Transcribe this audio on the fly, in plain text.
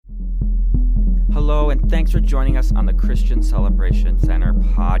Hello, and thanks for joining us on the Christian Celebration Center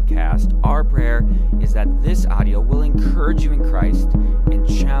podcast. Our prayer is that this audio will encourage you in Christ and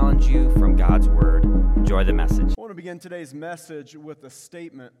challenge you from God's Word. Enjoy the message. I want to begin today's message with a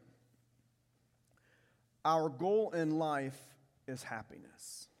statement. Our goal in life is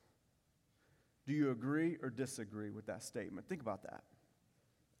happiness. Do you agree or disagree with that statement? Think about that.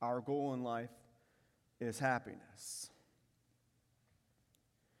 Our goal in life is happiness.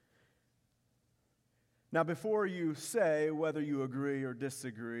 Now, before you say whether you agree or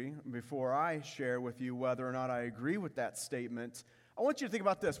disagree, before I share with you whether or not I agree with that statement, I want you to think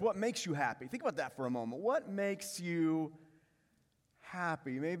about this. What makes you happy? Think about that for a moment. What makes you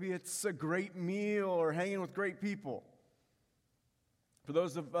happy? Maybe it's a great meal or hanging with great people. For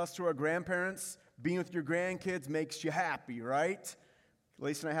those of us who are grandparents, being with your grandkids makes you happy, right?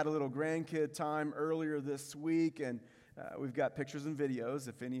 Lacey and I had a little grandkid time earlier this week, and we've got pictures and videos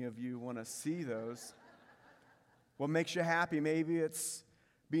if any of you want to see those. What makes you happy? Maybe it's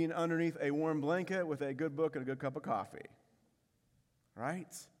being underneath a warm blanket with a good book and a good cup of coffee,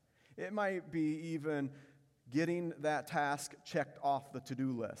 right? It might be even getting that task checked off the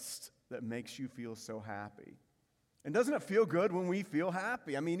to-do list that makes you feel so happy. And doesn't it feel good when we feel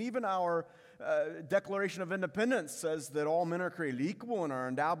happy? I mean, even our Declaration of Independence says that all men are created equal and are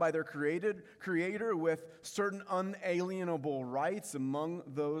endowed by their Creator with certain unalienable rights. Among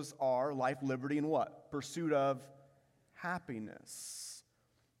those are life, liberty, and what? Pursuit of happiness.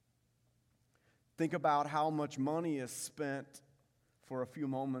 Think about how much money is spent for a few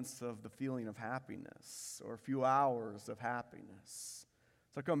moments of the feeling of happiness or a few hours of happiness.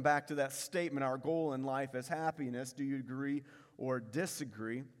 So I come back to that statement, our goal in life is happiness. Do you agree or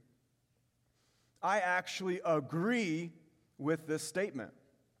disagree? I actually agree with this statement.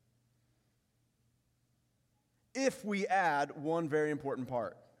 If we add one very important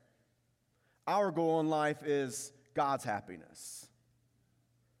part, our goal in life is God's happiness.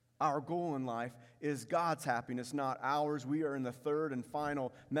 Our goal in life is God's happiness, not ours. We are in the third and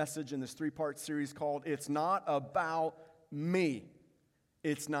final message in this three-part series called It's Not About Me.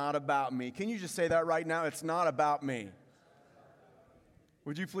 It's not about me. Can you just say that right now? It's not about me.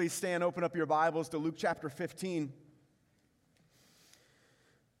 Would you please stand, open up your Bibles to Luke chapter 15,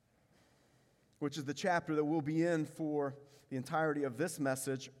 which is the chapter that we'll be in for the entirety of this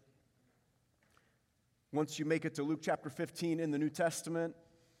message. Once you make it to Luke chapter 15 in the New Testament,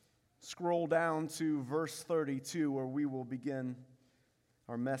 scroll down to verse 32 where we will begin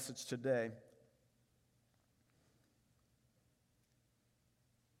our message today.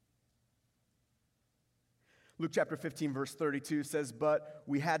 Luke chapter 15 verse 32 says, "But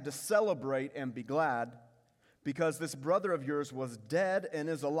we had to celebrate and be glad because this brother of yours was dead and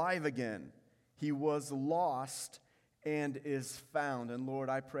is alive again. He was lost and is found." And Lord,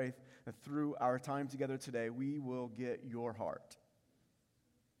 I pray that through our time together today, we will get your heart.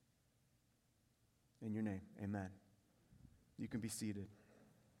 In your name, amen. You can be seated.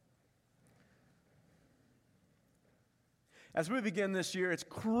 As we begin this year, it's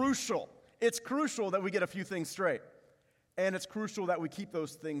crucial that we get a few things straight. And it's crucial that we keep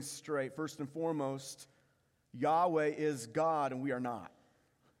those things straight. First and foremost, Yahweh is God and we are not.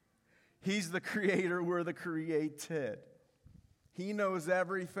 He's the creator, we're the created. He knows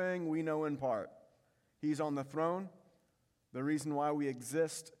everything, we know in part. He's on the throne. The reason why we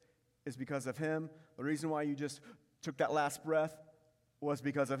exist is because of Him. The reason why you just took that last breath was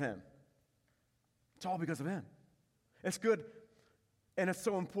because of Him. It's all because of Him. It's good, and it's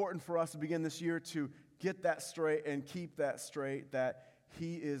so important for us to begin this year to get that straight and keep that straight, that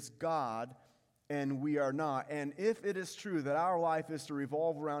He is God and we are not. And if it is true that our life is to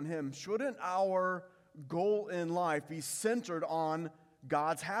revolve around Him, shouldn't our goal in life be centered on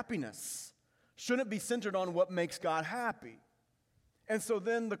God's happiness? Shouldn't it be centered on what makes God happy? And so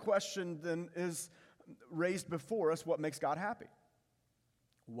then the question then is raised before us, what makes God happy?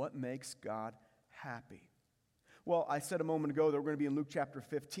 What makes God happy? Well, I said a moment ago that we're going to be in Luke chapter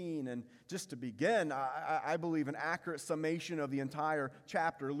 15, and just to begin, I believe an accurate summation of the entire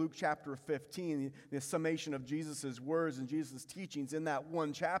chapter, Luke chapter 15, the summation of Jesus' words and Jesus' teachings in that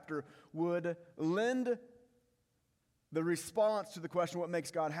one chapter would lend the response to the question, what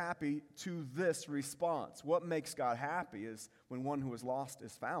makes God happy, to this response. What makes God happy is when one who is lost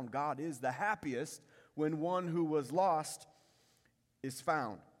is found. God is the happiest when one who was lost is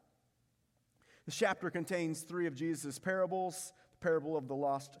found. This chapter contains three of Jesus' parables: the parable of the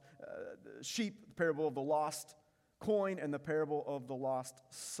lost sheep, the parable of the lost coin, and the parable of the lost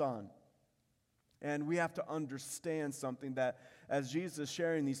son. And we have to understand something, that as Jesus is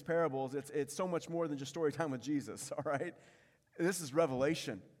sharing these parables, it's so much more than just story time with Jesus, all right? This is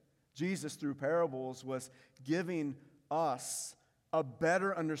revelation. Jesus, through parables, was giving us a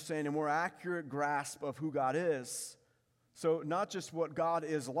better understanding, more accurate grasp of who God is. So not just what God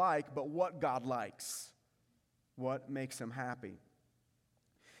is like, but what God likes, what makes him happy.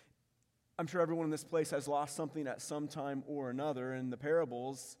 I'm sure everyone in this place has lost something at some time or another. In the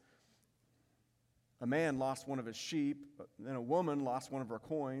parables, a man lost one of his sheep, then a woman lost one of her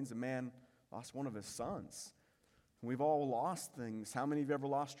coins, a man lost one of his sons. We've all lost things. How many of you ever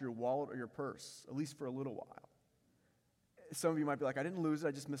lost your wallet or your purse, at least for a little while? Some of you might be like, I didn't lose it,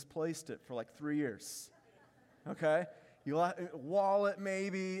 I just misplaced it for like 3 years. Okay? You lost wallet,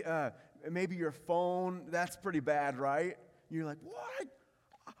 maybe your phone. That's pretty bad, right? You're like, what?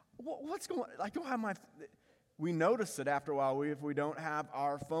 What's going on? I don't have my... We notice it after a while if we don't have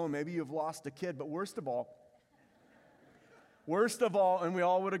our phone. Maybe you've lost a kid, but worst of all, and we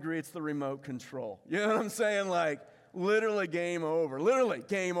all would agree, it's the remote control. You know what I'm saying? Like, literally game over. Literally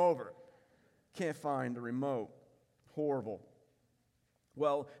game over. Can't find the remote. Horrible.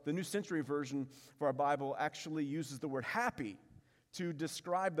 Well, the New Century Version of our Bible actually uses the word happy to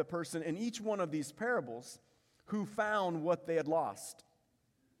describe the person in each one of these parables who found what they had lost.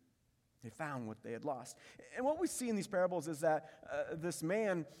 They found what they had lost. And what we see in these parables is that this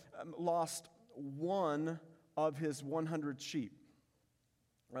man lost one of his 100 sheep.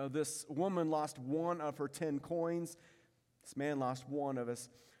 This woman lost one of her 10 coins. This man lost one of his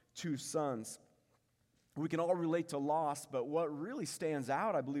 2 sons. We can all relate to loss, but what really stands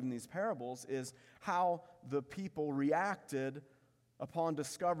out, I believe, in these parables is how the people reacted upon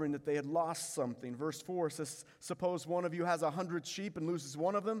discovering that they had lost something. Verse 4 says, suppose one of you has 100 sheep and loses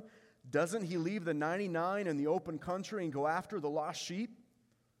one of them. Doesn't he leave the 99 in the open country and go after the lost sheep?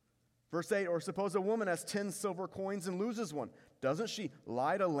 Verse 8, or suppose a woman has 10 silver coins and loses one. Doesn't she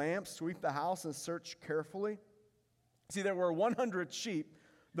light a lamp, sweep the house, and search carefully? See, there were 100 sheep.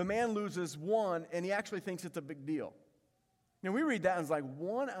 The man loses one, and he actually thinks it's a big deal. Now, we read that and it's like,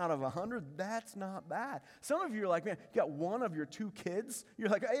 1 out of 100, that's not bad. Some of you are like, man, you got one of your 2 kids. You're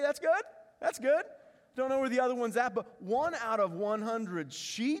like, hey, that's good. That's good. Don't know where the other one's at, but 1 out of 100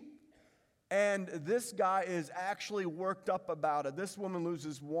 sheep. And this guy is actually worked up about it. This woman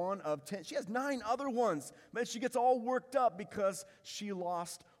loses 1 of 10. She has 9 other ones, but she gets all worked up because she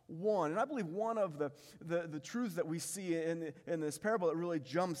lost 1. And I believe one of the truths that we see in this parable that really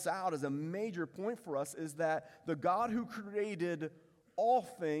jumps out as a major point for us is that the God who created all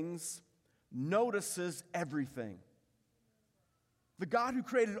things notices everything. The God who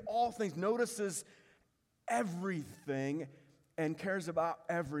created all things notices everything and cares about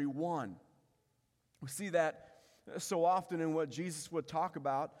everyone. We see that so often in what Jesus would talk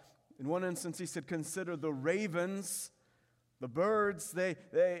about. In one instance, he said, consider the ravens, the birds. They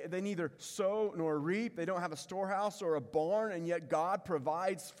neither sow nor reap. They don't have a storehouse or a barn, and yet God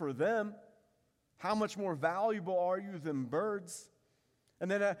provides for them. How much more valuable are you than birds? And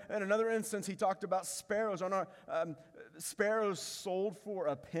then in another instance, he talked about sparrows. Sparrows sold for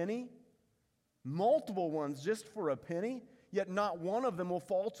a penny. Multiple ones just for a penny. Yet not one of them will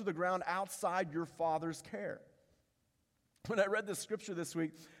fall to the ground outside your Father's care. When I read this scripture this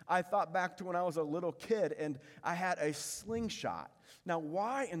week, I thought back to when I was a little kid and I had a slingshot. Now,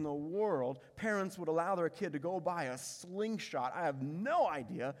 why in the world parents would allow their kid to go buy a slingshot, I have no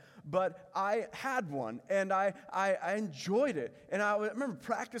idea, but I had one and I enjoyed it. And I remember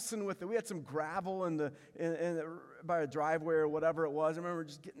practicing with it. We had some gravel by a driveway or whatever it was. I remember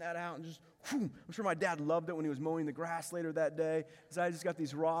just getting that out and just, whew. I'm sure my dad loved it when he was mowing the grass later that day. So I just got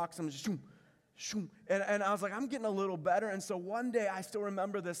these rocks. I'm just, and I was like, I'm getting a little better. And so one day, I still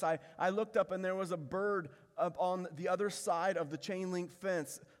remember this. I looked up and there was a bird up on the other side of the chain link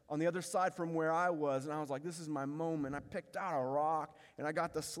fence, on the other side from where I was. And I was like, this is my moment. I picked out a rock and I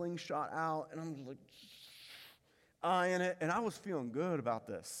got the slingshot out and I'm just like eyeing it. And I was feeling good about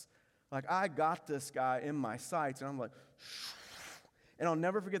this. Like, I got this guy in my sights, and I'm like, and I'll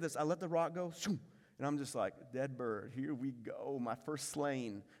never forget this. I let the rock go, and I'm just like, dead bird, here we go, my first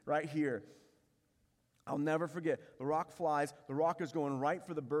slaying, right here. I'll never forget. The rock flies, the rock is going right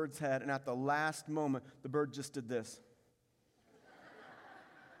for the bird's head, and at the last moment, the bird just did this.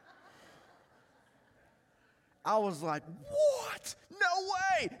 I was like, what? No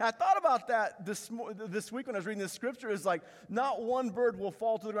way! And I thought about that this week when I was reading this scripture. Is like, not one bird will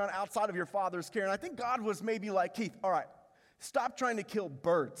fall to the ground outside of your Father's care. And I think God was maybe like, Keith, all right, stop trying to kill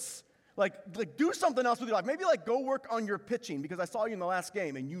birds. Like do something else with your life. Maybe go work on your pitching because I saw you in the last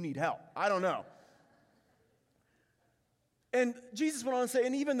game and you need help. I don't know. And Jesus went on to say,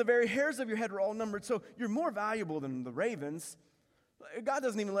 and even the very hairs of your head are all numbered, so you're more valuable than the ravens. God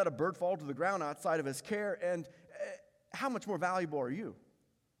doesn't even let a bird fall to the ground outside of his care, and how much more valuable are you?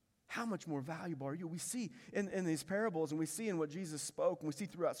 how much more valuable are you? We see in these parables, and we see in what Jesus spoke, and we see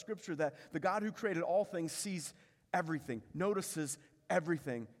throughout Scripture that the God who created all things sees everything, notices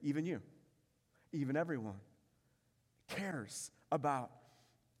everything, even you, even everyone, cares about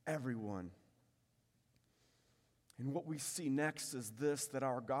everyone. And what we see next is this, that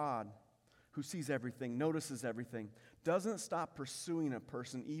our God, who sees everything, notices everything, doesn't stop pursuing a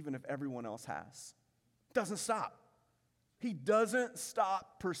person even if everyone else has. Doesn't stop. He doesn't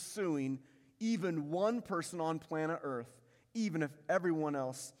stop pursuing even one person on planet Earth, even if everyone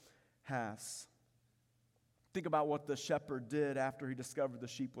else has. Think about what the shepherd did after he discovered the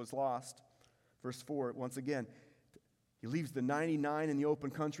sheep was lost. Verse 4, once again, he leaves the 99 in the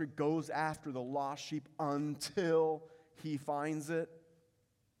open country, goes after the lost sheep until he finds it.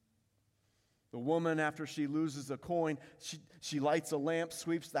 The woman, after she loses a coin, she lights a lamp,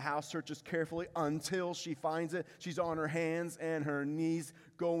 sweeps the house, searches carefully until she finds it. She's on her hands and her knees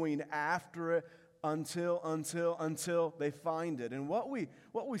going after it until they find it. And what we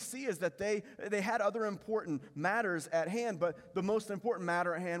see is that they had other important matters at hand, but the most important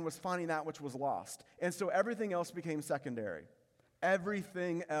matter at hand was finding that which was lost. And so everything else became secondary.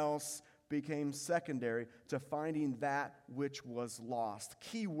 Everything else became secondary to finding that which was lost.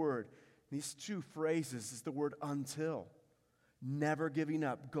 Key word. These two phrases is the word until. Never giving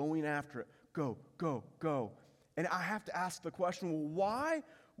up, going after it. Go, go, go. And I have to ask the question, well, why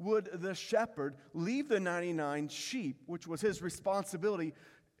would the shepherd leave the 99 sheep, which was his responsibility,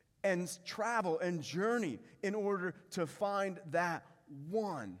 and travel and journey in order to find that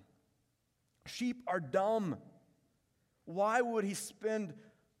one? Sheep are dumb. Why would he spend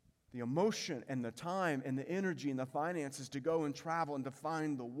the emotion and the time and the energy and the finances to go and travel and to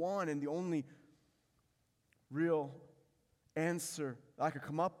find the one? And the only real answer I could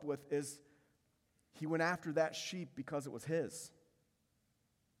come up with is he went after that sheep because it was his.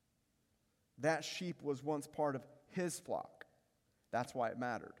 That sheep was once part of his flock. That's why it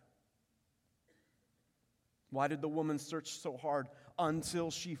mattered. Why did the woman search so hard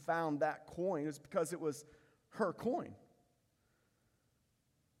until she found that coin? It's because it was her coin.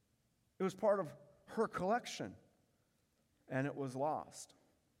 It was part of her collection, and it was lost.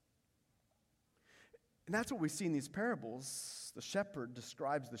 And that's what we see in these parables. The shepherd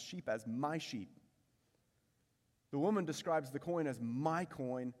describes the sheep as my sheep. The woman describes the coin as my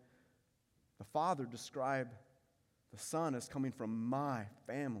coin. The father described the son as coming from my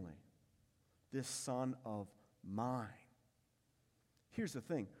family, this son of mine. Here's the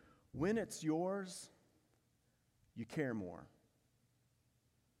thing. When it's yours, you care more.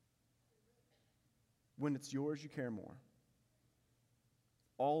 When it's yours, you care more.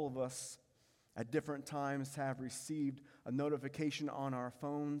 All of us at different times have received a notification on our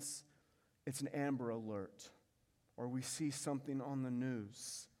phones. It's an Amber Alert. Or we see something on the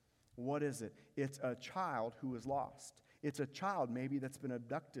news. What is it? It's a child who is lost. It's a child maybe that's been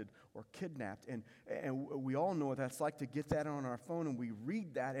abducted or kidnapped. And we all know what that's like to get that on our phone, and we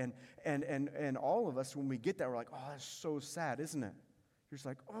read that. And all of us, when we get that, we're like, oh, that's so sad, isn't it? You're just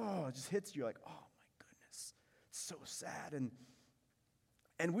like, oh, it just hits you like, oh, so sad.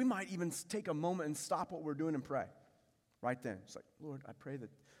 And we might even take a moment and stop what we're doing and pray right then. It's like, Lord, I pray that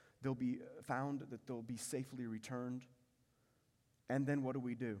they'll be found, that they'll be safely returned. And then what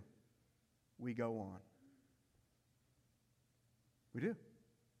do? We go on. We do.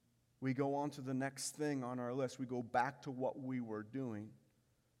 We go on to the next thing on our list. We go back to what we were doing.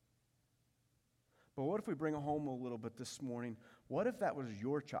 But what if we bring it home a little bit this morning? What if that was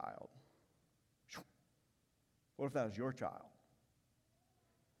your child? What if that was your child?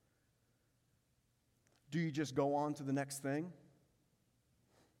 Do you just go on to the next thing?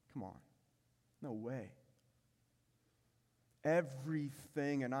 Come on. No way.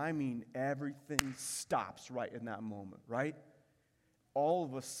 Everything, and I mean everything, stops right in that moment, right? All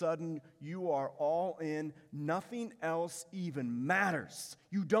of a sudden, you are all in. Nothing else even matters.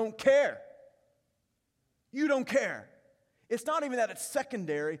 You don't care. You don't care. It's not even that it's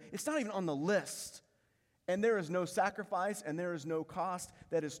secondary. It's not even on the list. And there is no sacrifice and there is no cost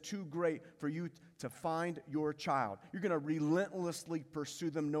that is too great for you to find your child. You're going to relentlessly pursue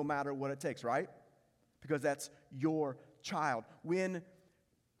them no matter what it takes, right? Because that's your child. When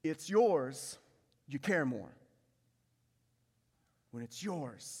it's yours, you care more. When it's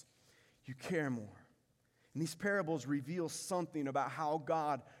yours, you care more. And these parables reveal something about how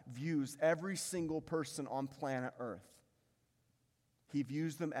God views every single person on planet Earth. He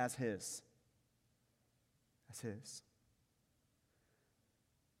views them as His. As His.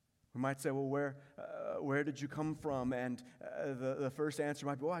 We might say, well, where did you come from? And the first answer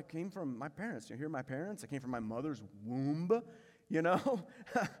might be, well, I came from my parents. You hear my parents? I came from my mother's womb. you know?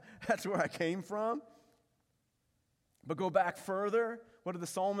 That's where I came from. But go back further. What did the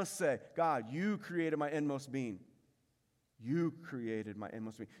psalmist say? God, you created my inmost being. You created my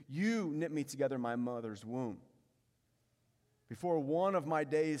inmost being. You knit me together in my mother's womb. Before one of my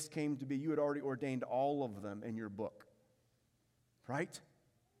days came to be, you had already ordained all of them in your book. Right?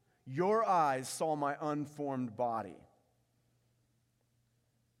 Your eyes saw my unformed body.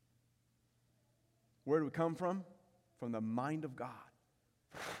 Where do we come from? From the mind of God.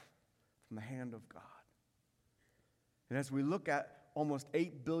 From the hand of God. And as we look at almost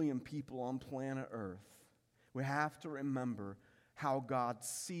 8 billion people on planet Earth, we have to remember how God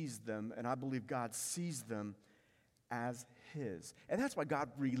sees them, and I believe God sees them as His. And that's why God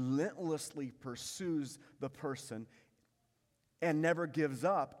relentlessly pursues the person and never gives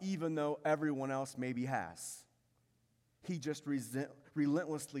up, even though everyone else maybe has. He just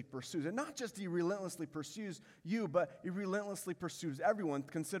relentlessly pursues. And not just He relentlessly pursues you, but He relentlessly pursues everyone.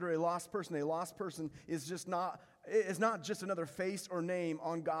 Consider a lost person. A lost person is not just another face or name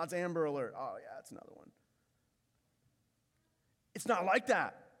on God's Amber Alert. Oh, yeah, it's another one. It's not like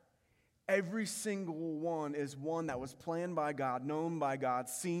that. Every single one is one that was planned by God, known by God,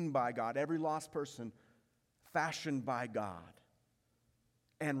 seen by God. Every lost person fashioned by God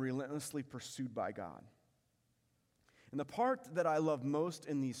and relentlessly pursued by God. And the part that I love most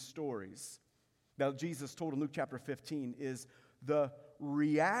in these stories that Jesus told in Luke chapter 15 is the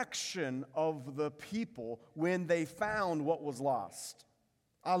reaction of the people when they found what was lost.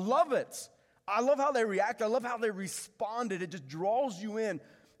 I love it. I love how they react. I love how they responded. It just draws you in.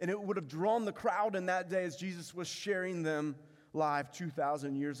 And it would have drawn the crowd in that day as Jesus was sharing them live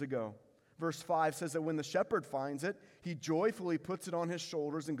 2,000 years ago. Verse 5 says that when the shepherd finds it, he joyfully puts it on his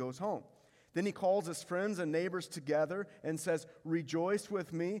shoulders and goes home. Then he calls his friends and neighbors together and says, "Rejoice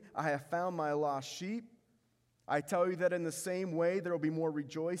with me, I have found my lost sheep." I tell you that in the same way there will be more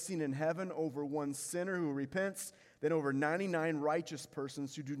rejoicing in heaven over one sinner who repents than over 99 righteous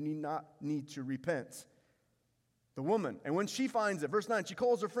persons who do not need to repent. The woman, and when she finds it, verse 9, she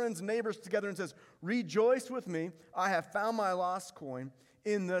calls her friends and neighbors together and says, "Rejoice with me, I have found my lost coin.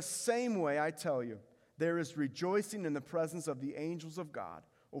 In the same way, I tell you, there is rejoicing in the presence of the angels of God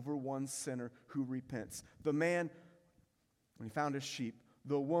over one sinner who repents." The man, when he found his sheep,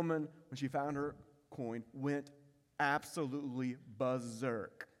 the woman, when she found her coin, went absolutely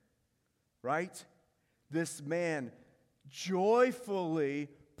berserk. Right? This man joyfully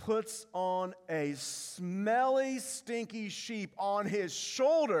puts on a smelly, stinky sheep on his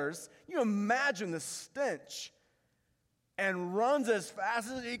shoulders. You imagine the stench. And runs as fast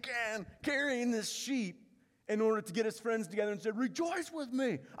as he can, carrying this sheep in order to get his friends together and said, "Rejoice with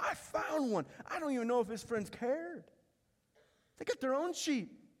me, I found one." I don't even know if his friends cared. They get their own sheep.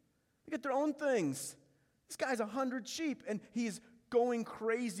 They get their own things. This guy's 100 sheep, and he's going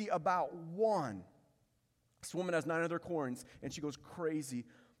crazy about one. This woman has 9 other coins, and she goes crazy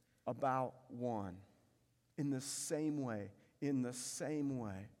about one. In the same way,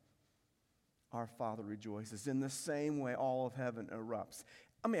 our Father rejoices. In the same way, all of heaven erupts.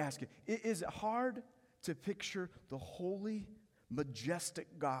 Let me ask you, is it hard to picture the holy,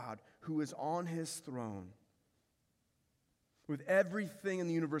 majestic God who is on His throne with everything in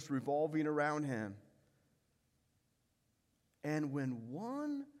the universe revolving around Him? And when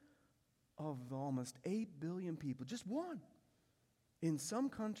one of the almost 8 billion people, just one, in some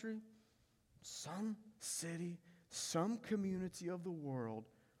country, some city, some community of the world,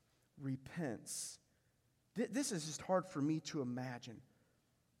 repents. This is just hard for me to imagine.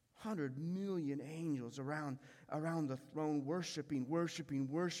 100 million angels around the throne worshiping.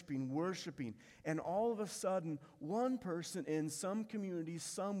 And all of a sudden, one person in some community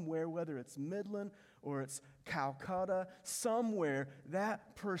somewhere, whether it's Midland or it's Calcutta, somewhere,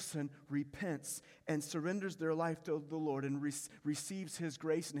 that person repents and surrenders their life to the Lord and receives His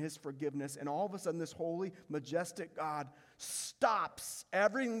grace and His forgiveness. And all of a sudden, this holy, majestic God stops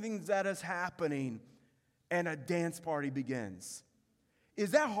everything that is happening and a dance party begins.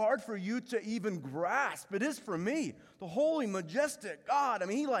 Is that hard for you to even grasp? It is for me. The holy, majestic God. I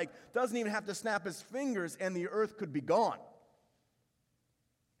mean, He doesn't even have to snap His fingers and the earth could be gone.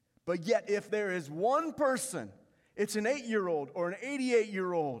 But yet, if there is one person, it's an 8-year-old or an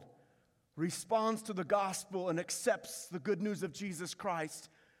 88-year-old, responds to the gospel and accepts the good news of Jesus Christ,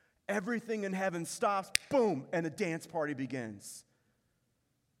 everything in heaven stops, boom, and a dance party begins.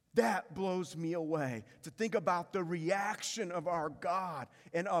 That blows me away to think about the reaction of our God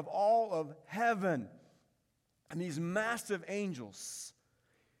and of all of heaven and these massive angels.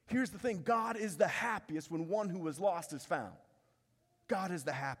 Here's the thing, God is the happiest when one who was lost is found. God is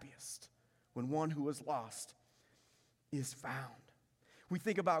the happiest when one who was lost is found. We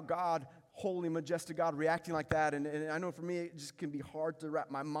think about God, holy, majestic God, reacting like that. And I know for me, it just can be hard to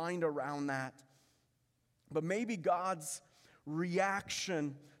wrap my mind around that. But maybe God's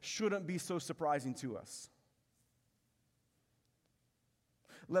reaction shouldn't be so surprising to us.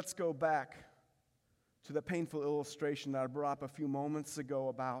 Let's go back to the painful illustration that I brought up a few moments ago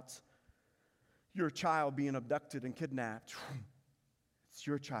about your child being abducted and kidnapped. It's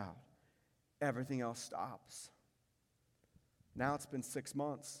your child. Everything else stops. Now it's been 6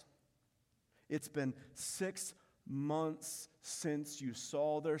 months. It's been 6 months since you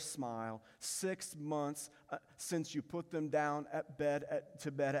saw their smile. 6 months since you put them down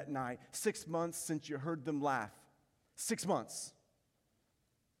to bed at night. 6 months since you heard them laugh. 6 months.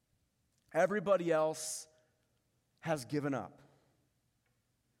 Everybody else has given up.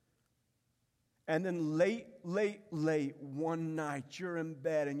 And then late one night, you're in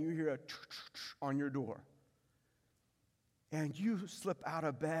bed and you hear a on your door. And you slip out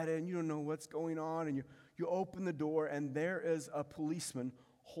of bed and you don't know what's going on. And you open the door and there is a policeman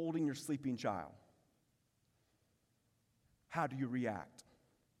holding your sleeping child. How do you react?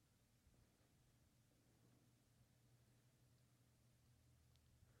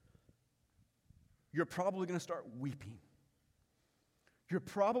 You're probably going to start weeping. You're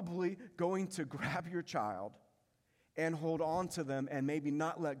probably going to grab your child and hold on to them and maybe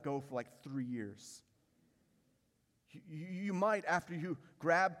not let go for like 3 years. You might, after you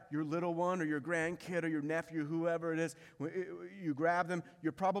grab your little one or your grandkid or your nephew, whoever it is, you grab them,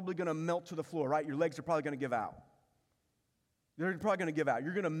 you're probably going to melt to the floor, right? Your legs are probably going to give out. They're probably going to give out.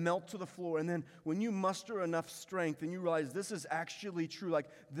 You're going to melt to the floor. And then when you muster enough strength and you realize this is actually true, like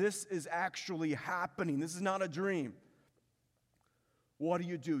this is actually happening, this is not a dream, what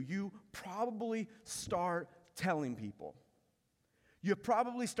do? You probably start telling people. You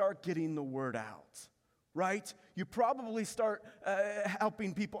probably start getting the word out, right? You probably start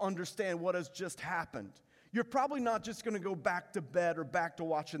helping people understand what has just happened. You're probably not just going to go back to bed or back to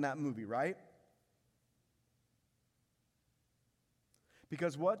watching that movie, right?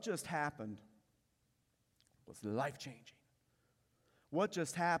 Because what just happened was life-changing. What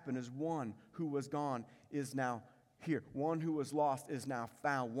just happened is one who was gone is now here. One who was lost is now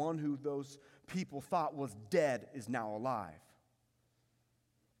found. One who those people thought was dead is now alive.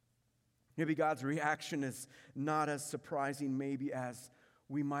 Maybe God's reaction is not as surprising maybe as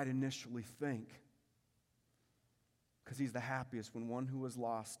we might initially think. Because he's the happiest when one who was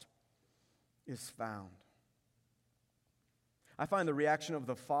lost is found. I find the reaction of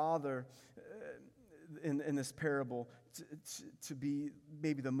the father in this parable to be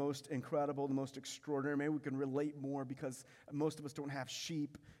maybe the most incredible, the most extraordinary. Maybe we can relate more because most of us don't have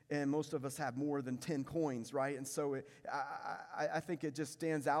sheep and most of us have more than 10 coins, right? And so I think it just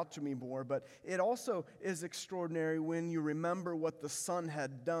stands out to me more. But it also is extraordinary when you remember what the son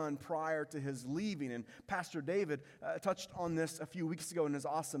had done prior to his leaving. And Pastor David touched on this a few weeks ago in his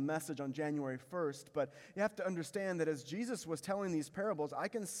awesome message on January 1st. But you have to understand that as Jesus was telling these parables, I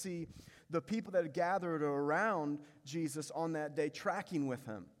can see the people that had gathered around Jesus on that day tracking with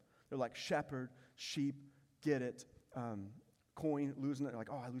him. They're like, shepherd, sheep, get it, coin, losing it. They're like,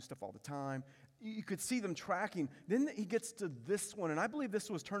 oh, I lose stuff all the time. You could see them tracking. Then he gets to this one, and I believe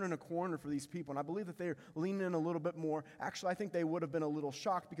this was turning a corner for these people, and I believe that they're leaning in a little bit more. Actually, I think they would have been a little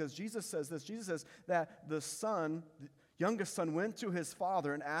shocked because Jesus says this. Jesus says that the son, the youngest son, went to his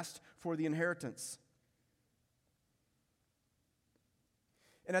father and asked for the inheritance.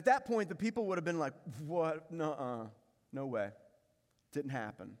 And at that point, the people would have been like, what? Nuh-uh. No way. Didn't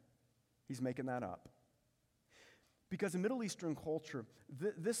happen. He's making that up. Because in Middle Eastern culture,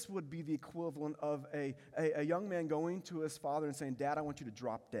 this would be the equivalent of a young man going to his father and saying, Dad, I want you to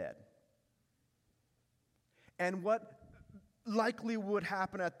drop dead. And what likely would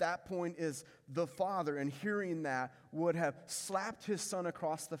happen at that point is the father, in hearing that, would have slapped his son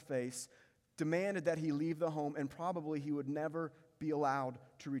across the face, demanded that he leave the home, and probably he would never be allowed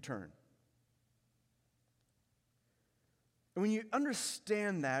to return. And when you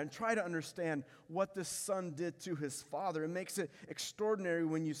understand that and try to understand what this son did to his father, it makes it extraordinary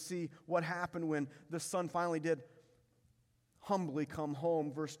when you see what happened when the son finally did humbly come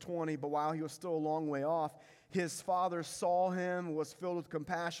home. Verse 20, but while he was still a long way off, his father saw him, was filled with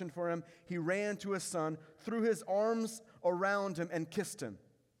compassion for him. He ran to his son, threw his arms around him, and kissed him.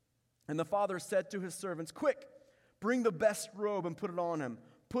 And the father said to his servants, quick, bring the best robe and put it on him.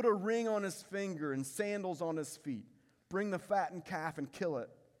 Put a ring on his finger and sandals on his feet. Bring the fattened calf and kill it.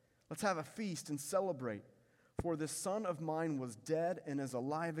 Let's have a feast and celebrate. For this son of mine was dead and is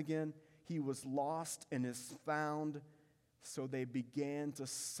alive again. He was lost and is found. So they began to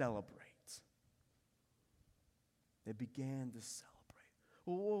celebrate. They began to celebrate.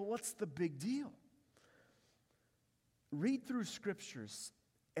 Well, what's the big deal? Read through scriptures,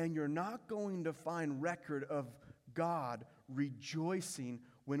 and you're not going to find record of God rejoicing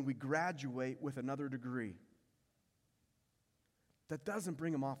when we graduate with another degree. That doesn't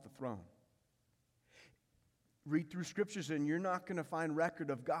bring him off the throne. Read through scriptures, and you're not going to find record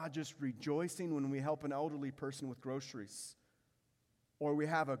of God just rejoicing when we help an elderly person with groceries or we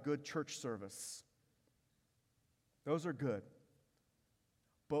have a good church service. Those are good.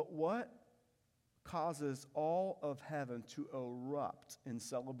 But what causes all of heaven to erupt in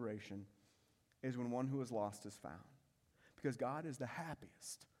celebration is when one who is lost is found. Because God is the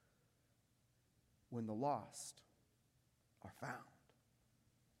happiest when the lost are found.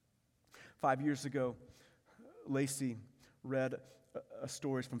 5 years ago, Lacey read a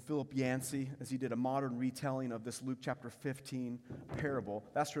story from Philip Yancey as he did a modern retelling of this Luke chapter 15 parable.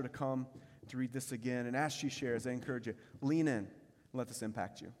 I asked her to come to read this again, and as she shares, I encourage you, lean in and let this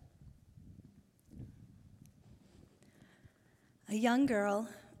impact you. A young girl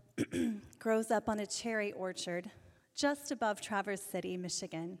grows up on a cherry orchard just above Traverse City,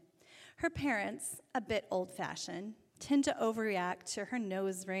 Michigan. Her parents, a bit old-fashioned, tend to overreact to her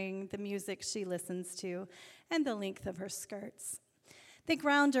nose ring, the music she listens to, and the length of her skirts. They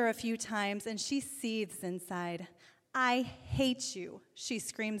ground her a few times, and she seethes inside. "I hate you," she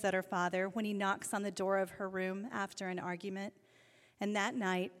screams at her father when he knocks on the door of her room after an argument. And that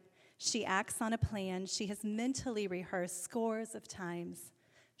night, she acts on a plan she has mentally rehearsed scores of times.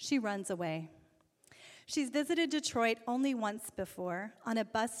 She runs away. She's visited Detroit only once before on a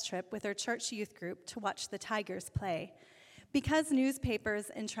bus trip with her church youth group to watch the Tigers play. Because newspapers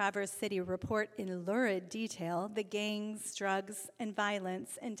in Traverse City report in lurid detail the gangs, drugs, and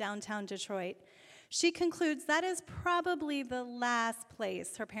violence in downtown Detroit, she concludes that is probably the last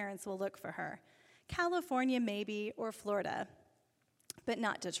place her parents will look for her. California maybe, or Florida, but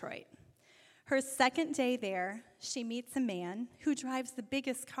not Detroit. Her second day there, she meets a man who drives the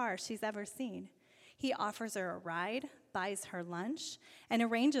biggest car she's ever seen. He offers her a ride, buys her lunch, and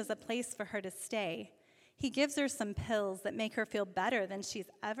arranges a place for her to stay. He gives her some pills that make her feel better than she's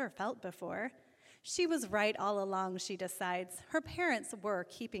ever felt before. She was right all along, she decides. Her parents were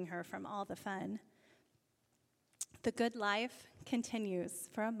keeping her from all the fun. The good life continues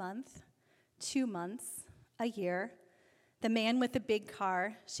for a month, 2 months, a year. The man with the big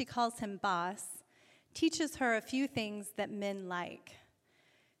car, she calls him boss, teaches her a few things that men like.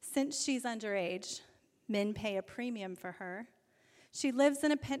 Since she's underage, men pay a premium for her. She lives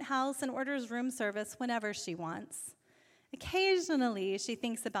in a penthouse and orders room service whenever she wants. Occasionally, she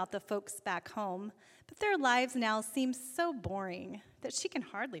thinks about the folks back home, but their lives now seem so boring that she can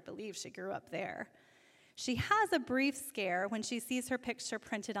hardly believe she grew up there. She has a brief scare when she sees her picture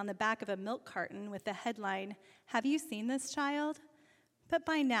printed on the back of a milk carton with the headline, "Have you seen this child?" But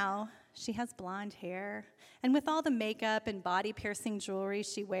by now, she has blonde hair, and with all the makeup and body-piercing jewelry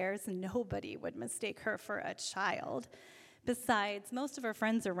she wears, nobody would mistake her for a child. Besides, most of her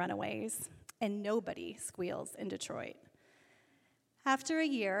friends are runaways, and nobody squeals in Detroit. After a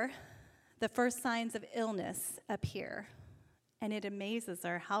year, the first signs of illness appear, and it amazes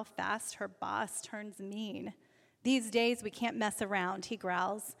her how fast her boss turns mean. "These days, we can't mess around," he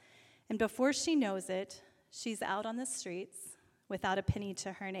growls, and before she knows it, she's out on the streets without a penny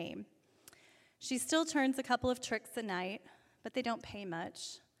to her name. She still turns a couple of tricks a night, but they don't pay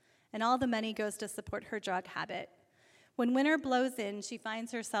much, and all the money goes to support her drug habit. When winter blows in, she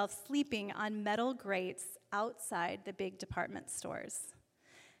finds herself sleeping on metal grates outside the big department stores.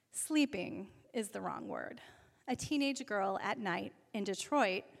 Sleeping is the wrong word. A teenage girl at night in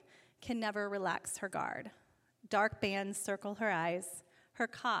Detroit can never relax her guard. Dark bands circle her eyes. Her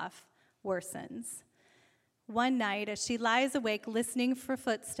cough worsens. One night, as she lies awake listening for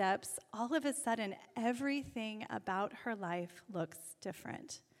footsteps, all of a sudden, everything about her life looks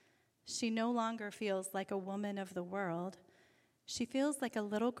different. She no longer feels like a woman of the world. She feels like a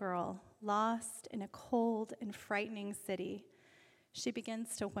little girl lost in a cold and frightening city. She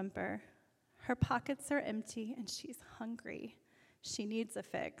begins to whimper. Her pockets are empty and she's hungry. She needs a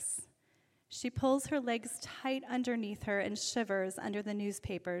fix. She pulls her legs tight underneath her and shivers under the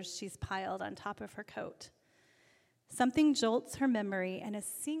newspapers she's piled on top of her coat. Something jolts her memory, and a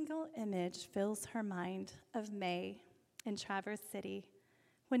single image fills her mind of May in Traverse City,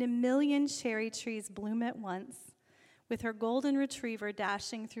 when a million cherry trees bloom at once, with her golden retriever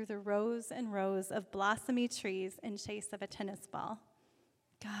dashing through the rows and rows of blossomy trees in chase of a tennis ball.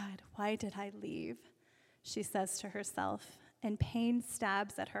 "God, why did I leave?" she says to herself, and pain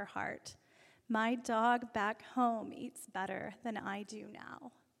stabs at her heart. "My dog back home eats better than I do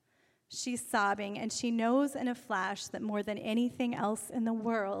now." She's sobbing, and she knows in a flash that more than anything else in the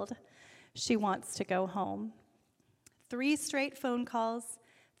world, she wants to go home. 3 straight phone calls,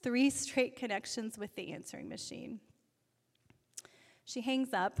 3 straight connections with the answering machine. She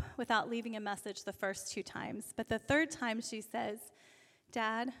hangs up without leaving a message the first 2 times, but the 3rd time she says,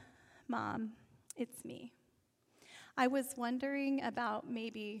 "Dad, Mom, it's me. I was wondering about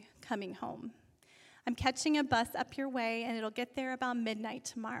maybe coming home. I'm catching a bus up your way, and it'll get there about midnight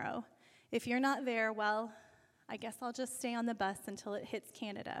tomorrow. If you're not there, well, I guess I'll just stay on the bus until it hits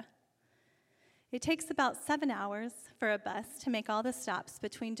Canada." It takes about 7 hours for a bus to make all the stops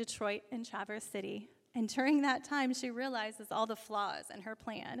between Detroit and Traverse City, and during that time, she realizes all the flaws in her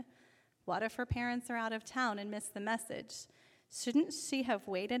plan. What if her parents are out of town and miss the message? Shouldn't she have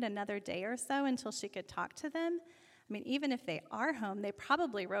waited another day or so until she could talk to them? I mean, even if they are home, they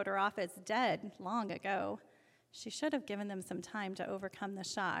probably wrote her off as dead long ago. She should have given them some time to overcome the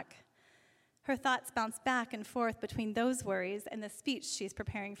shock. Her thoughts bounce back and forth between those worries and the speech she's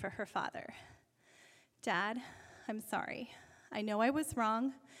preparing for her father. "Dad, I'm sorry. I know I was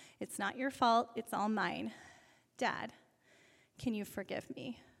wrong. It's not your fault. It's all mine. Dad, can you forgive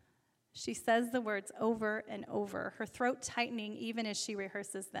me?" She says the words over and over, her throat tightening even as she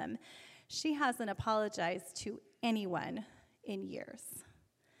rehearses them. She hasn't apologized to anyone in years.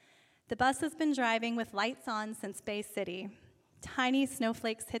 The bus has been driving with lights on since Bay City. Tiny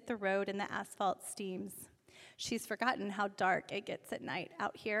snowflakes hit the road and the asphalt steams. She's forgotten how dark it gets at night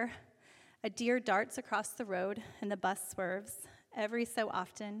out here. A deer darts across the road, and the bus swerves. Every so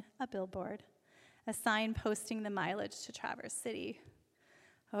often, a billboard, a sign posting the mileage to Traverse City.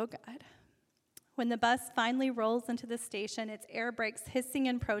 Oh, God. When the bus finally rolls into the station, its air brakes hissing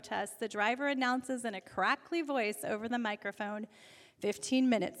in protest, the driver announces in a crackly voice over the microphone, 15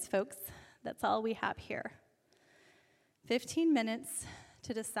 minutes, folks. That's all we have here. 15 minutes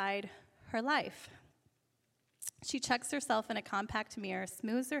to decide her life. She checks herself in a compact mirror,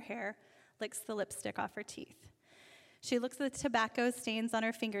 smooths her hair, licks the lipstick off her teeth. She looks at the tobacco stains on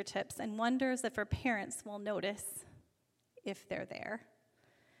her fingertips and wonders if her parents will notice, if they're there.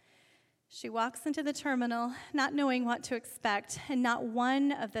 She walks into the terminal, not knowing what to expect, and not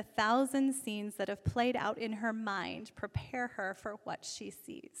one of the 1,000 scenes that have played out in her mind prepare her for what she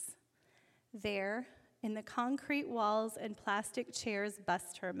sees. There, in the concrete walls and plastic chairs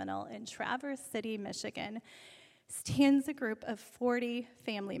bus terminal in Traverse City, Michigan, stands a group of 40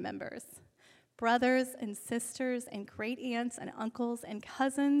 family members. Brothers and sisters and great aunts and uncles and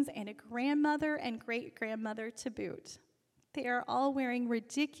cousins and a grandmother and great-grandmother to boot. They are all wearing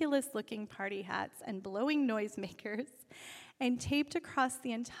ridiculous-looking party hats and blowing noisemakers, and taped across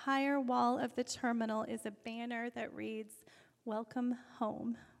the entire wall of the terminal is a banner that reads, "Welcome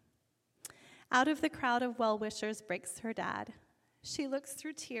home." Out of the crowd of well-wishers breaks her dad. She looks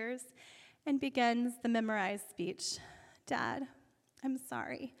through tears and begins the memorized speech. "Dad, I'm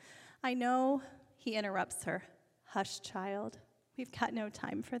sorry. I know," he interrupts her. "Hush, child. We've got no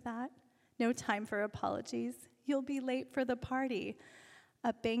time for that. No time for apologies. You'll be late for the party.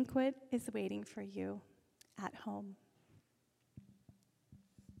 A banquet is waiting for you at home."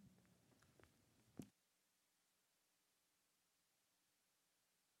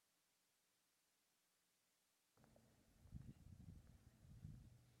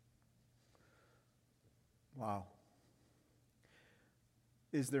 Wow.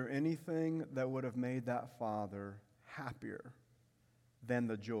 Is there anything that would have made that father happier than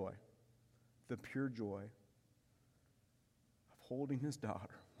the joy, the pure joy of holding his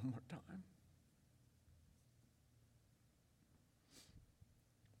daughter one more time?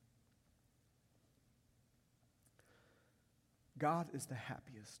 God is the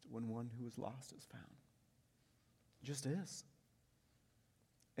happiest when one who is lost is found. Just is.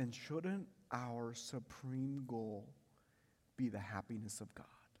 And shouldn't our supreme goal be the happiness of God?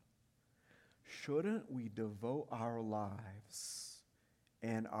 Shouldn't we devote our lives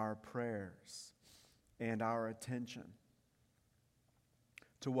and our prayers and our attention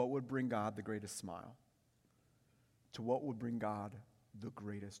to what would bring God the greatest smile, to what would bring God the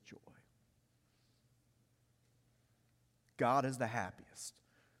greatest joy? God is the happiest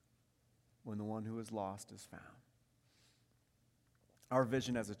when the one who is lost is found. Our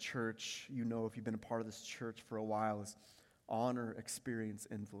vision as a church, you know if you've been a part of this church for a while, is honor, experience,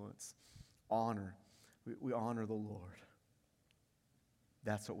 influence. Honor. We honor the Lord.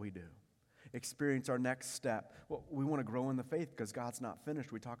 That's what we do. Experience our next step. Well, we want to grow in the faith because God's not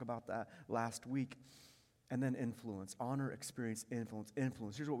finished. We talked about that last week. And then influence. Honor, experience, influence.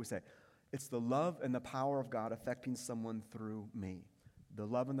 Influence. Here's what we say. It's the love and the power of God affecting someone through me. The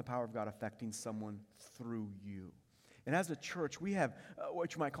love and the power of God affecting someone through you. And as a church, we have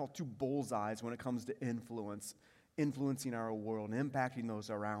what you might call two bullseyes when it comes to influencing our world and impacting those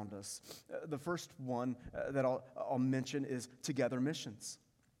around us. The first one that I'll mention is Together Missions.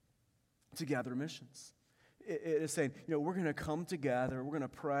 Together Missions. It is saying, we're going to come together, we're going to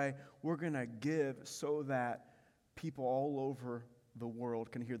pray, we're going to give so that people all over the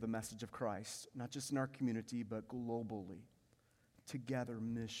world can hear the message of Christ, not just in our community, but globally. Together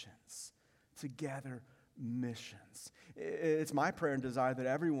Missions. Together Missions. It's my prayer and desire that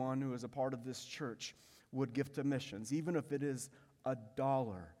everyone who is a part of this church would give to missions, even if it is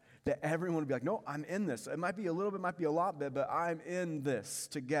 $1, that everyone would be like, no, I'm in this. It might be a little bit, might be a lot bit, but I'm in this.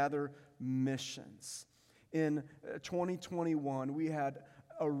 Together Missions. In 2021, we had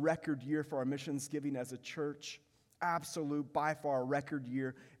a record year for our missions giving as a church. Absolute, by far, record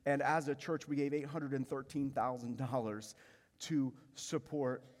year. And as a church, we gave $813,000 to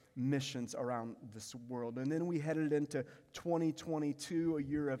support missions around this world. And then we headed into 2022, a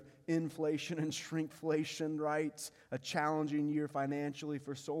year of inflation and shrinkflation, right? A challenging year financially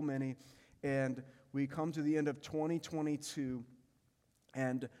for so many. And we come to the end of 2022,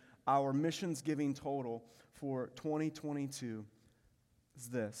 and our missions giving total for 2022 is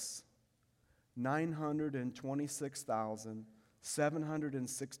this: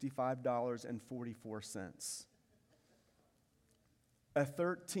 $926,765.44. A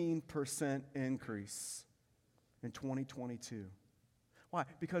 13% increase in 2022. Why?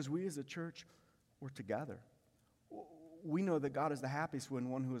 Because we as a church, we're together. We know that God is the happiest when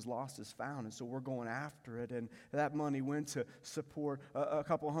one who is lost is found, and so we're going after it. And that money went to support a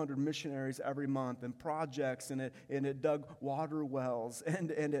couple hundred missionaries every month and projects, and it dug water wells,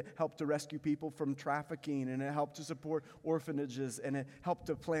 and it helped to rescue people from trafficking, and it helped to support orphanages, and it helped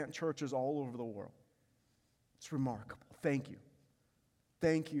to plant churches all over the world. It's remarkable. Thank you.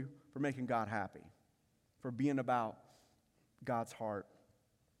 Thank you for making God happy, for being about God's heart.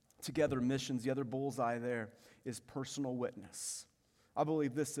 Together Missions, the other bullseye there is personal witness. I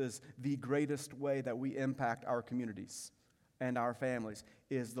believe this is the greatest way that we impact our communities and our families,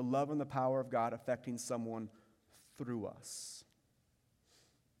 is the love and the power of God affecting someone through us.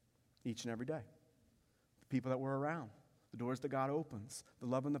 Each and every day. The people that we're around, the doors that God opens, the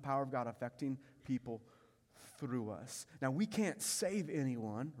love and the power of God affecting people through us. Now, we can't save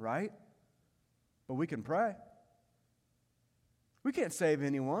anyone, right? But we can pray. We can't save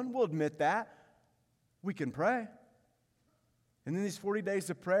anyone. We'll admit that. We can pray. And then these 40 days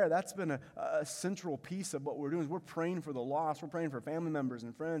of prayer, that's been a central piece of what we're doing. We're praying for the lost. We're praying for family members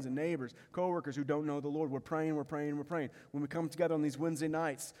and friends and neighbors, coworkers who don't know the Lord. We're praying, we're praying, we're praying. When we come together on these Wednesday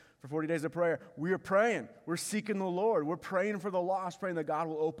nights for 40 days of prayer, we are praying. We're seeking the Lord. We're praying for the lost, praying that God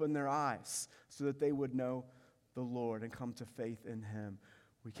will open their eyes so that they would know the Lord and come to faith in Him.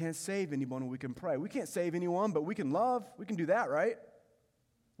 We can't save anyone, we can pray. We can't save anyone, but we can love. We can do that, right?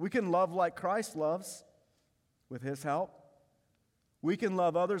 We can love like Christ loves with His help. We can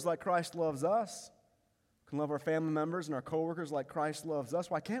love others like Christ loves us. We can love our family members and our coworkers like Christ loves us.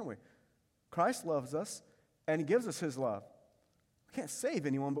 Why can't we? Christ loves us, and He gives us His love. We can't save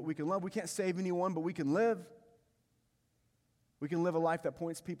anyone, but we can love. We can't save anyone, but we can live. We can live a life that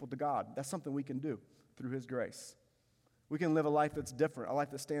points people to God. That's something we can do through His grace. We can live a life that's different, a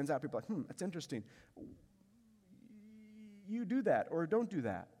life that stands out. People are like, that's interesting. You do that or don't do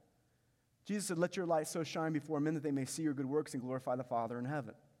that. Jesus said, let your light so shine before men that they may see your good works and glorify the Father in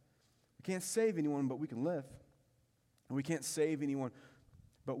heaven. We can't save anyone, but we can live. And we can't save anyone,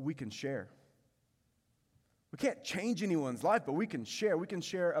 but we can share. We can't change anyone's life, but we can share. We can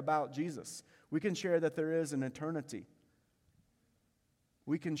share about Jesus. We can share that there is an eternity.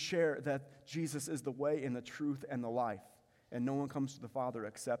 We can share that Jesus is the way and the truth and the life, and no one comes to the Father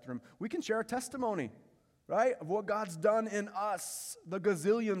except through Him. We can share a testimony, right, of what God's done in us, the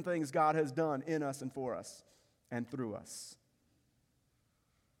gazillion things God has done in us and for us and through us.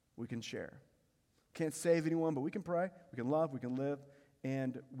 We can share. Can't save anyone, but we can pray, we can love, we can live,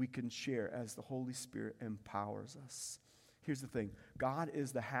 and we can share as the Holy Spirit empowers us. Here's the thing. God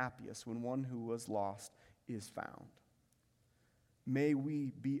is the happiest when one who was lost is found. May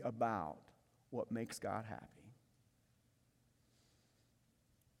we be about what makes God happy.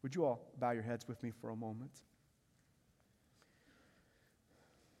 Would you all bow your heads with me for a moment?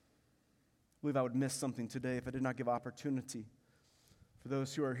 I believe I would miss something today if I did not give opportunity for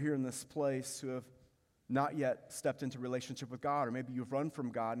those who are here in this place who have not yet stepped into relationship with God, or maybe you've run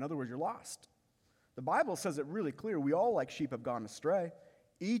from God. In other words, you're lost. The Bible says it really clear. We all, like sheep, have gone astray.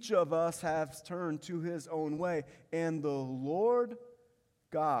 Each of us has turned to his own way, and the Lord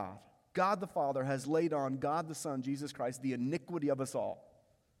God, God the Father, has laid on God the Son, Jesus Christ, the iniquity of us all.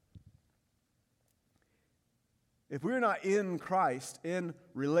 If we're not in Christ, in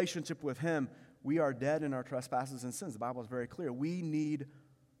relationship with Him, we are dead in our trespasses and sins. The Bible is very clear. We need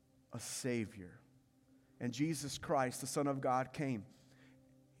a Savior. And Jesus Christ, the Son of God, came.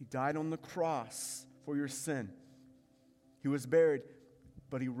 He died on the cross for your sin. He was buried,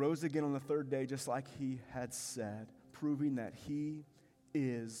 but He rose again on the third day, just like He had said, proving that He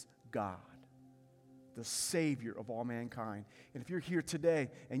is God, the Savior of all mankind. And if you're here today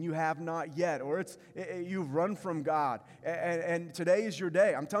and you have not yet, or you've run from God, and today is your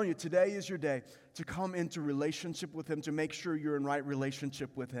day, I'm telling you, today is your day to come into relationship with Him, to make sure you're in right relationship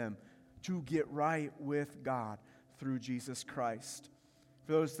with Him, to get right with God through Jesus Christ.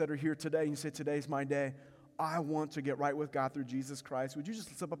 For those that are here today and you say, today's my day, I want to get right with God through Jesus Christ, would you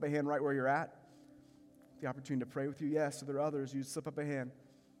just slip up a hand right where you're at? The opportunity to pray with you? Yes. If there are others, you slip up a hand.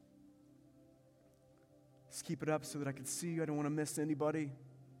 Just keep it up so that I can see you. I don't want to miss anybody.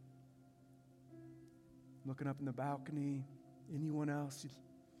 Looking up in the balcony. Anyone else? You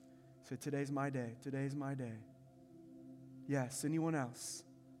say, today's my day. Today's my day. Yes. Anyone else?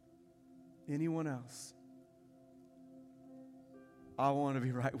 Anyone else? I want to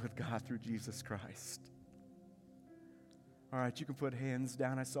be right with God through Jesus Christ. All right, you can put hands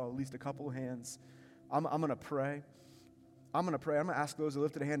down. I saw at least a couple of hands. I'm going to pray. I'm going to ask those who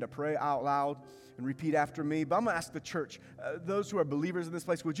lifted a hand to pray out loud and repeat after me. But I'm going to ask the church, those who are believers in this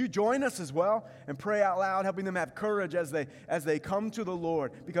place, would you join us as well and pray out loud, helping them have courage as they come to the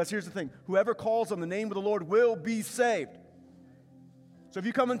Lord? Because here's the thing, whoever calls on the name of the Lord will be saved. So if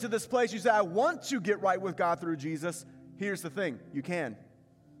you come into this place, you say, I want to get right with God through Jesus. Here's the thing, you can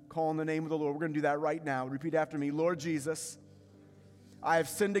call on the name of the Lord. We're going to do that right now. Repeat after me. Lord Jesus, I have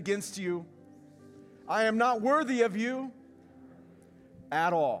sinned against you. I am not worthy of you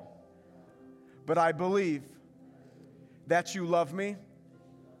at all. But I believe that you love me,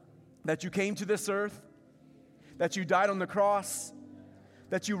 that you came to this earth, that you died on the cross,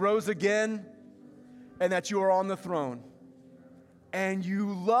 that you rose again, and that you are on the throne. And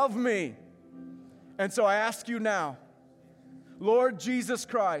you love me. And so I ask you now, Lord Jesus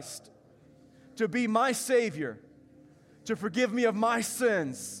Christ, to be my Savior, to forgive me of my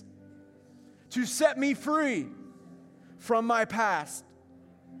sins, to set me free from my past,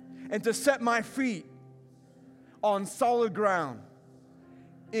 and to set my feet on solid ground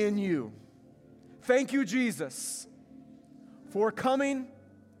in you. Thank you, Jesus, for coming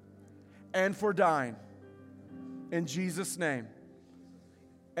and for dying. In Jesus' name,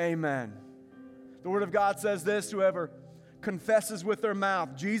 amen. The Word of God says this, whoever confesses with their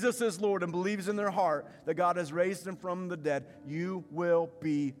mouth Jesus is Lord and believes in their heart that God has raised Him from the dead, you will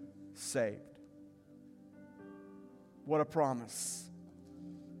be saved. What a promise.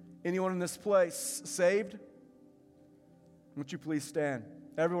 Anyone in this place saved? Would you please stand?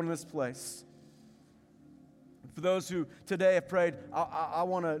 Everyone in this place. For those who today have prayed, I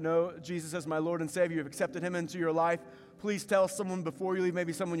want to know Jesus as my Lord and Savior. You've accepted Him into your life. Please tell someone before you leave,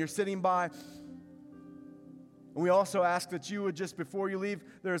 maybe someone you're sitting by. And we also ask that you would just, before you leave,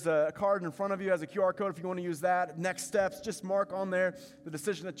 there's a card in front of you, has a QR code if you want to use that. Next steps, just mark on there the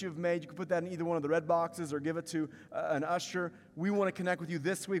decision that you've made. You can put that in either one of the red boxes or give it to an usher. We want to connect with you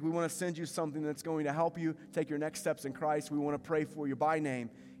this week. We want to send you something that's going to help you take your next steps in Christ. We want to pray for you by name,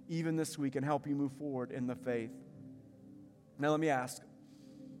 even this week, and help you move forward in the faith. Now let me ask,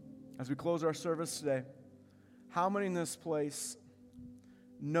 as we close our service today, how many in this place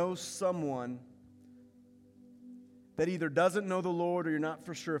know someone that either doesn't know the Lord or you're not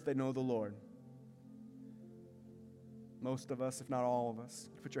for sure if they know the Lord? Most of us, if not all of us.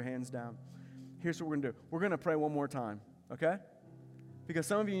 Put your hands down. Here's what we're going to do. We're going to pray one more time, okay? Because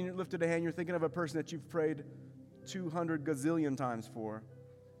some of you lifted a hand, you're thinking of a person that you've prayed 200 gazillion times for.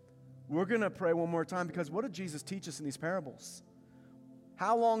 We're going to pray one more time because what did Jesus teach us in these parables?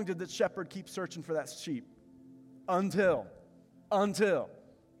 How long did the shepherd keep searching for that sheep? Until.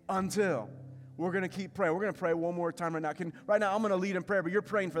 We're going to keep praying. We're going to pray one more time right now. Right now, I'm going to lead in prayer, but you're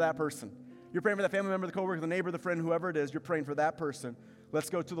praying for that person. You're praying for that family member, the coworker, the neighbor, the friend, whoever it is. You're praying for that person. Let's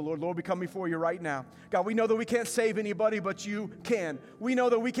go to the Lord. Lord, we come before you right now. God, we know that we can't save anybody, but you can. We know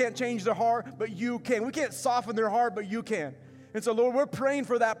that we can't change their heart, but you can. We can't soften their heart, but you can. And so, Lord, we're praying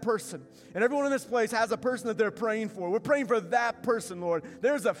for that person. And everyone in this place has a person that they're praying for. We're praying for that person, Lord.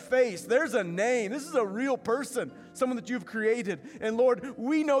 There's a face. There's a name. This is a real person, someone that you've created. And, Lord,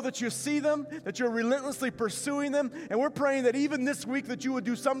 we know that you see them, that you're relentlessly pursuing them. And we're praying that even this week that you would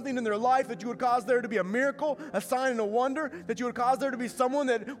do something in their life, that you would cause there to be a miracle, a sign and a wonder, that you would cause there to be someone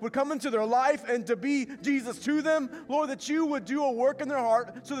that would come into their life and to be Jesus to them. Lord, that you would do a work in their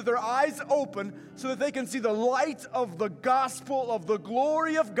heart so that their eyes open, so that they can see the light of the gospel of the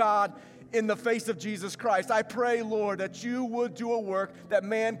glory of God in the face of Jesus Christ. I pray, Lord, that you would do a work that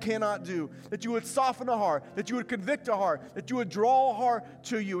man cannot do, that you would soften a heart, that you would convict a heart, that you would draw a heart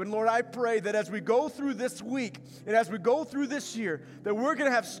to you. And Lord, I pray that as we go through this week and as we go through this year, that we're going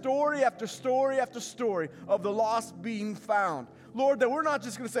to have story after story after story of the lost being found. Lord, that we're not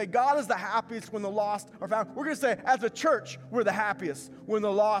just going to say God is the happiest when the lost are found. We're going to say as a church, we're the happiest when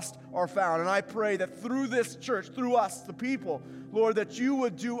the lost are found. And I pray that through this church, through us, the people, Lord, that you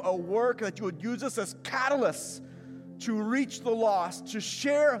would do a work, that you would use us as catalysts to reach the lost, to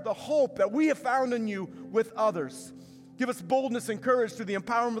share the hope that we have found in you with others. Give us boldness and courage through the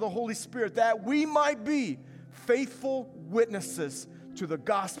empowerment of the Holy Spirit that we might be faithful witnesses to the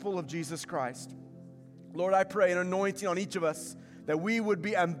gospel of Jesus Christ. Lord, I pray an anointing on each of us that we would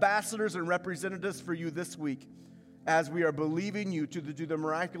be ambassadors and representatives for you this week as we are believing you to do the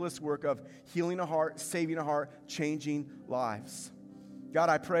miraculous work of healing a heart, saving a heart, changing lives. God,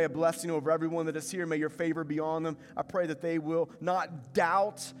 I pray a blessing over everyone that is here. May your favor be on them. I pray that they will not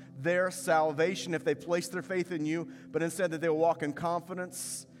doubt their salvation if they place their faith in you, but instead that they will walk in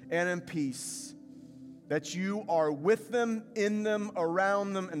confidence and in peace, that you are with them, in them,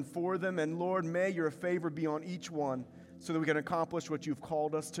 around them, and for them. And Lord, may your favor be on each one so that we can accomplish what you've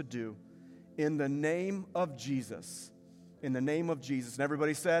called us to do. In the name of Jesus. In the name of Jesus. And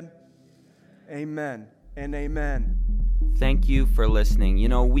everybody said, amen and amen. Thank you for listening. You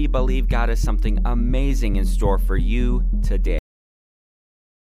know, we believe God has something amazing in store for you today.